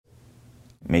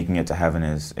making it to heaven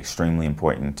is extremely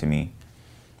important to me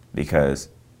because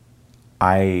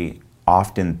I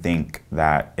often think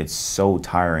that it's so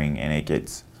tiring and it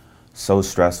gets so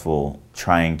stressful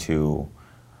trying to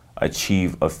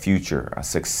achieve a future, a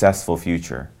successful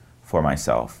future for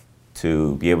myself,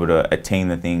 to be able to attain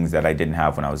the things that I didn't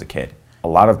have when I was a kid. A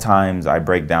lot of times I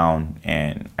break down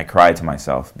and I cry to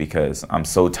myself because I'm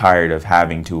so tired of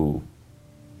having to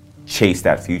chase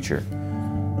that future.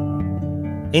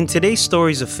 In today's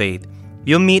Stories of Faith,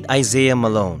 you'll meet Isaiah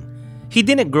Malone. He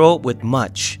didn't grow up with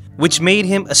much, which made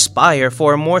him aspire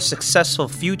for a more successful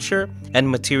future and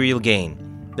material gain.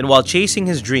 Then while chasing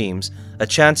his dreams, a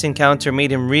chance encounter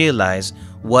made him realize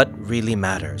what really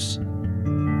matters.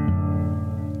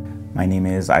 My name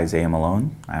is Isaiah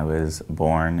Malone. I was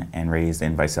born and raised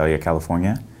in Visalia,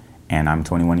 California, and I'm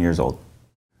 21 years old.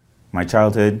 My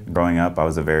childhood, growing up, I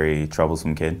was a very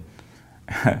troublesome kid.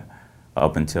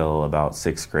 Up until about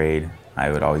 6th grade,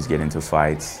 I would always get into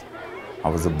fights. I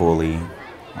was a bully.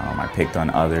 I picked on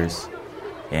others,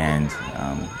 and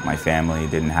my family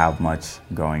didn't have much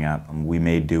growing up. We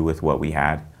made do with what we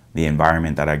had. The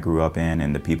environment that I grew up in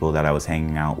and the people that I was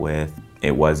hanging out with,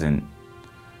 it wasn't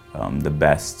the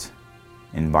best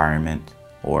environment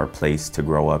or place to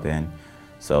grow up in.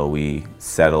 So we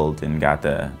settled and got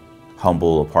the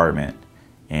humble apartment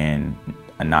in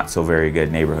a not so very good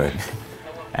neighborhood.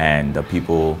 And the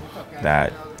people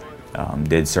that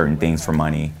did certain things for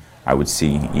money, I would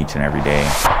see each and every day.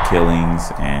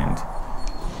 Killings and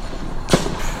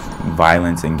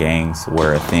violence and gangs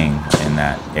were a thing in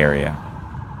that area.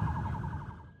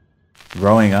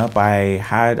 Growing up, I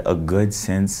had a good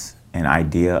sense and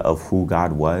idea of who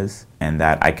God was and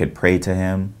that I could pray to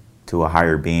Him, to a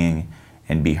higher being,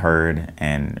 and be heard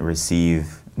and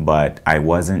receive, but I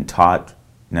wasn't taught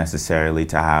necessarily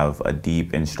to have a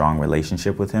deep and strong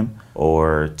relationship with Him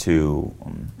or to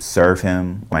serve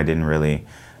Him. I didn't really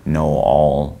know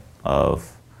all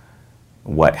of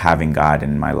what having God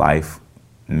in my life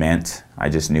meant. I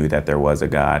just knew that there was a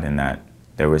God and that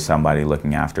there was somebody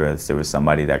looking after us. There was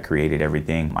somebody that created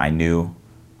everything. I knew,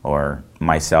 or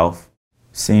myself.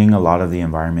 Seeing a lot of the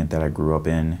environment that I grew up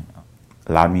in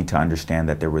allowed me to understand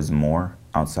that there was more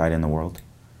outside in the world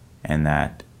and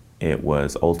that it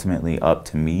was ultimately up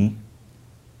to me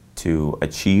to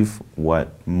achieve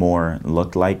what more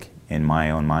looked like in my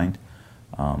own mind.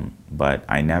 But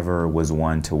I never was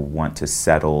one to want to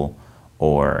settle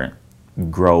or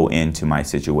grow into my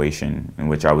situation in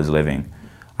which I was living.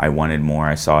 I wanted more.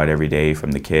 I saw it every day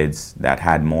from the kids that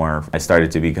had more. I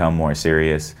started to become more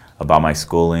serious about my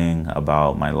schooling,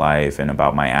 about my life, and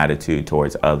about my attitude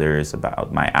towards others,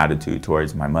 about my attitude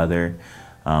towards my mother,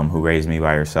 who raised me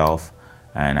by herself.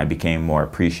 And I became more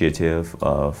appreciative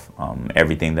of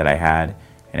everything that I had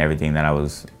and everything that I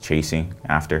was chasing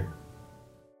after.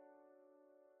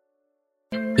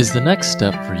 Is the next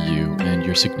step for you and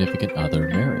your significant other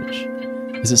marriage?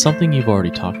 Is it something you've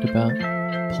already talked about,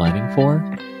 planning for?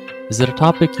 Is it a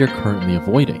topic you're currently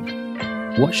avoiding?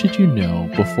 What should you know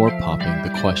before popping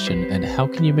the question, and how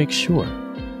can you make sure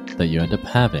that you end up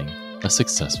having a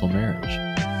successful marriage?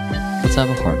 Let's have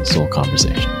a heart and soul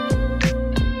conversation.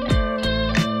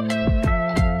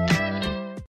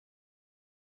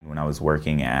 When I was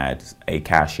working as a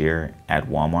cashier at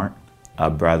Walmart, a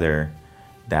brother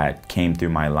that came through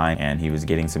my line and he was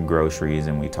getting some groceries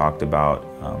and we talked about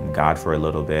God for a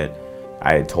little bit.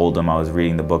 I had told him I was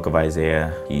reading the book of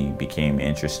Isaiah. He became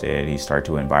interested. He started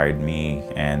to invite me,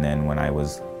 and then when I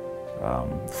was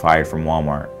fired from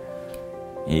Walmart,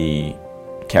 he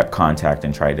kept contact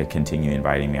and tried to continue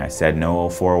inviting me. I said no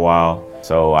for a while.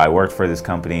 So I worked for this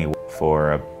company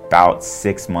for about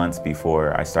 6 months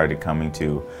before I started coming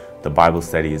to the Bible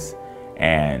studies.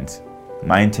 And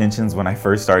my intentions when I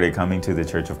first started coming to the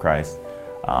Church of Christ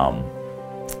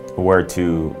were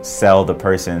to sell the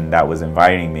person that was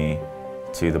inviting me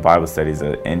to the Bible studies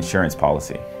an insurance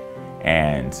policy.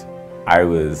 And I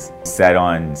was set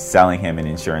on selling him an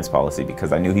insurance policy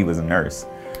because I knew he was a nurse.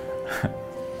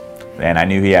 And I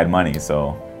knew he had money,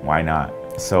 so why not?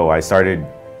 So I started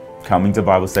coming to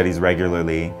Bible studies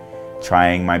regularly,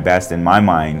 trying my best in my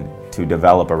mind to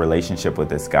develop a relationship with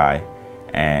this guy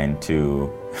and to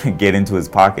get into his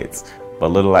pockets.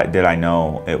 But little did I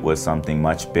know it was something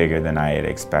much bigger than I had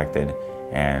expected.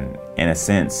 And in a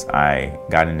sense, I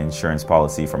got an insurance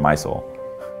policy for my soul.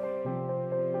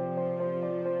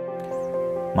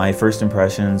 My first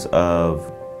impressions of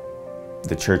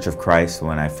the Church of Christ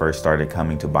when I first started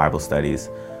coming to Bible studies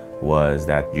was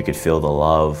that you could feel the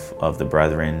love of the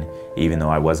brethren, even though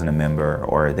I wasn't a member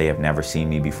or they have never seen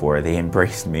me before. They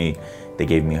embraced me, they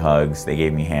gave me hugs, they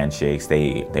gave me handshakes,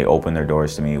 they opened their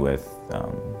doors to me with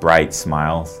bright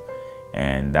smiles.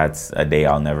 And that's a day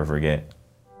I'll never forget.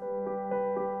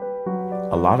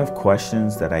 A lot of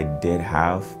questions that I did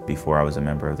have before I was a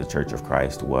member of the Church of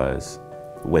Christ was,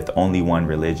 with only one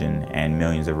religion and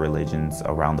millions of religions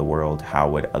around the world, how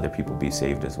would other people be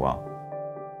saved as well?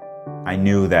 I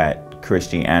knew that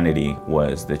Christianity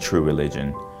was the true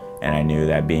religion, and I knew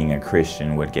that being a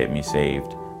Christian would get me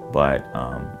saved. But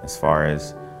as far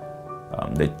as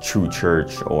the true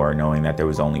church, or knowing that there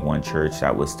was only one church,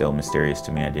 that was still mysterious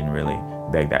to me. I didn't really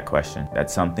beg that question.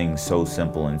 That's something so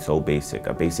simple and so basic,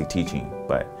 a basic teaching,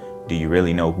 but do you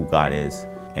really know who God is?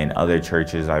 In other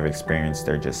churches I've experienced,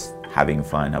 they're just having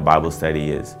fun. A Bible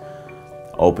study is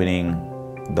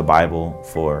opening the Bible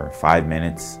for 5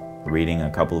 minutes, reading a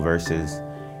couple verses,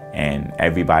 and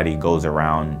everybody goes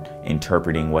around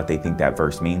interpreting what they think that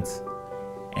verse means.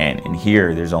 And in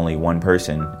here, there's only one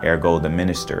person, ergo the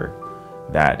minister,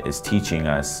 that is teaching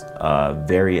us a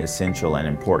very essential and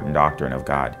important doctrine of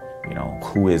God. You know,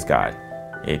 who is God?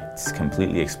 It's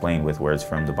completely explained with words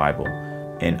from the Bible.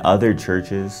 In other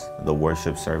churches, the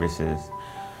worship services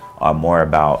are more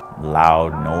about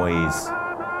loud noise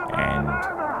and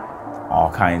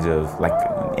all kinds of,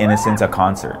 like, in a sense, a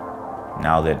concert.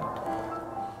 Now that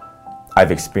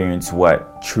I've experienced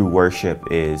what true worship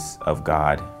is of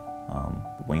God,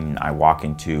 when I walk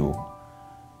into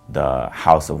the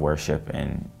house of worship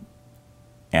and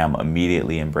am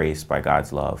immediately embraced by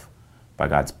God's love, by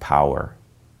God's power,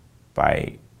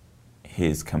 by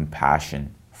His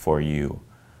compassion for you.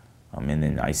 And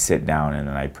then I sit down and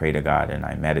then I pray to God and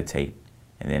I meditate,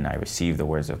 and then I receive the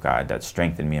words of God that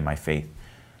strengthen me in my faith.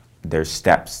 There's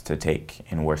steps to take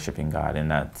in worshiping God,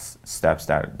 and those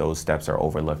steps are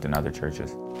overlooked in other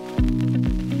churches.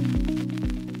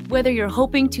 Whether you're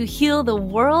hoping to heal the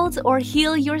world or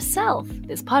heal yourself,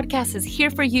 this podcast is here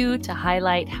for you to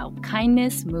highlight how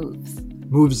kindness moves.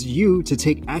 Moves you to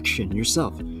take action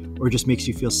yourself, or just makes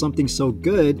you feel something so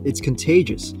good it's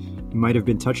contagious. You might have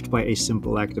been touched by a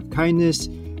simple act of kindness.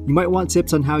 You might want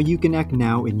tips on how you can act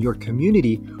now in your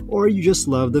community, or you just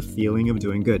love the feeling of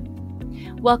doing good.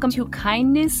 Welcome to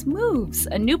Kindness Moves,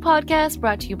 a new podcast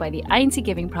brought to you by the INC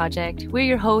Giving Project. We're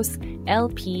your hosts,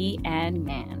 LP and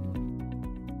Man.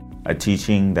 A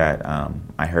teaching that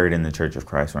I heard in the Church of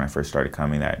Christ when I first started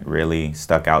coming that really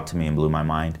stuck out to me and blew my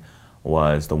mind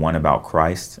was the one about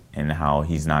Christ and how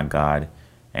He's not God,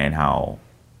 and how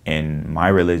in my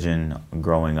religion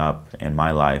growing up in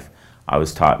my life, I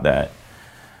was taught that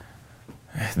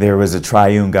there was a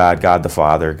triune God, God the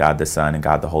Father, God the Son, and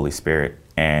God the Holy Spirit.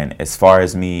 And as far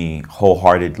as me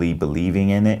wholeheartedly believing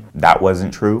in it, that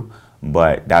wasn't true,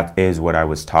 but that is what I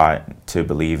was taught to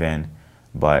believe in.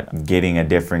 But getting a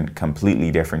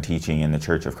completely different teaching in the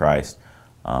Church of Christ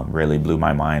really blew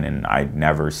my mind, and I'd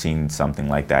never seen something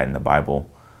like that in the Bible,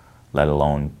 let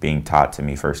alone being taught to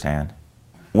me firsthand.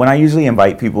 When I usually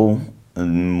invite people,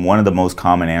 one of the most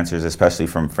common answers, especially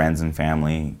from friends and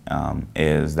family,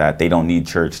 is that they don't need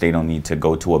church. They don't need to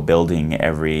go to a building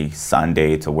every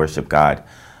Sunday to worship God.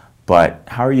 But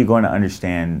how are you going to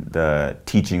understand the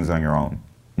teachings on your own?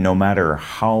 No matter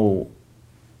how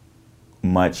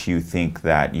much you think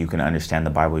that you can understand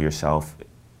the Bible yourself,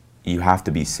 you have to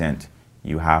be sent.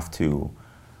 You have to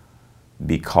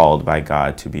be called by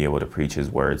God to be able to preach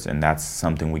His words, and that's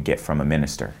something we get from a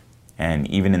minister. And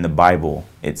even in the Bible,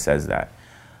 it says that.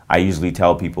 I usually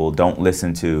tell people, don't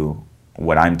listen to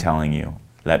what I'm telling you.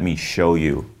 Let me show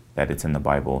you that it's in the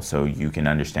Bible so you can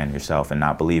understand yourself and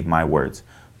not believe my words,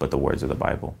 but the words of the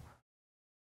Bible.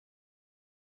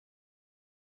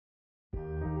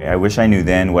 I wish I knew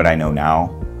then what I know now,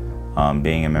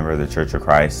 being a member of the Church of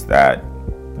Christ, that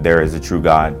there is a true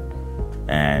God.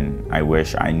 And I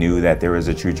wish I knew that there is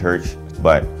a true church,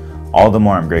 but all the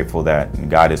more I'm grateful that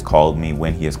God has called me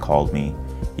when He has called me.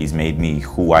 He's made me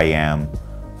who I am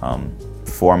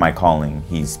for my calling.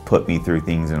 He's put me through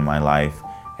things in my life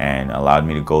and allowed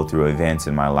me to go through events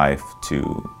in my life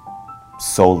to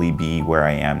solely be where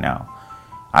I am now.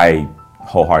 I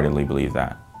wholeheartedly believe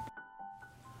that.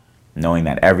 Knowing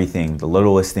that everything, the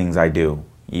littlest things I do,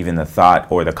 even the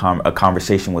thought or a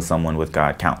conversation with someone with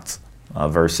God counts.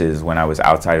 Versus when I was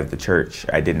outside of the church,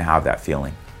 I didn't have that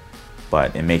feeling.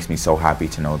 But it makes me so happy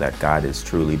to know that God is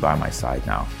truly by my side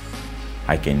now.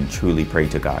 I can truly pray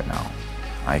to God now.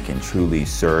 I can truly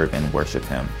serve and worship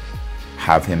Him.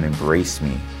 Have Him embrace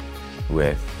me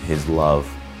with His love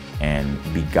and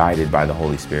be guided by the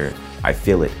Holy Spirit. I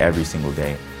feel it every single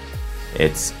day.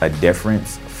 It's a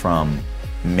difference from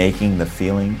making the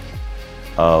feeling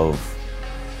of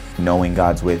knowing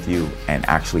God's with you and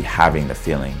actually having the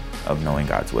feeling of knowing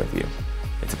God's with you.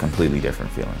 It's a completely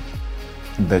different feeling.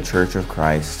 The Church of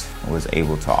Christ was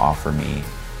able to offer me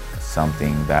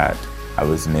something that I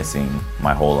was missing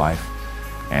my whole life.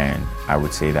 And I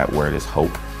would say that word is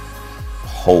hope.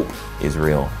 Hope is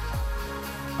real.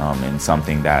 And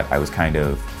something that I was kind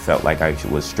of felt like I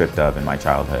was stripped of in my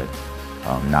childhood,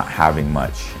 not having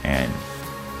much and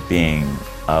being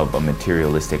of a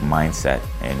materialistic mindset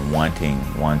and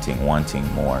wanting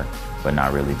more, but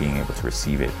not really being able to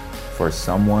receive it. For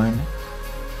someone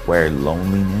where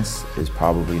loneliness is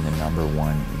probably the number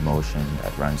one emotion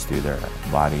that runs through their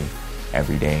body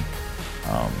every day,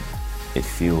 it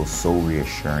feels so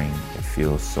reassuring. It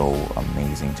feels so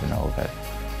amazing to know that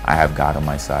I have God on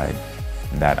my side,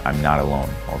 that I'm not alone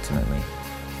ultimately.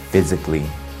 Physically,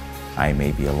 I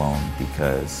may be alone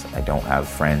because I don't have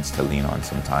friends to lean on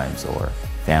sometimes, or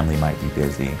family might be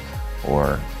busy,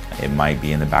 or it might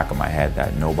be in the back of my head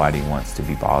that nobody wants to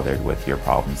be bothered with your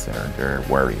problems or your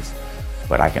worries.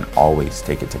 But I can always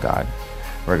take it to God.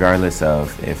 Regardless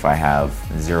of if I have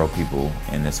 0 people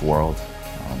in this world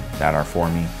that are for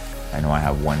me, I know I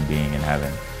have one being in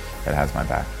heaven that has my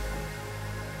back.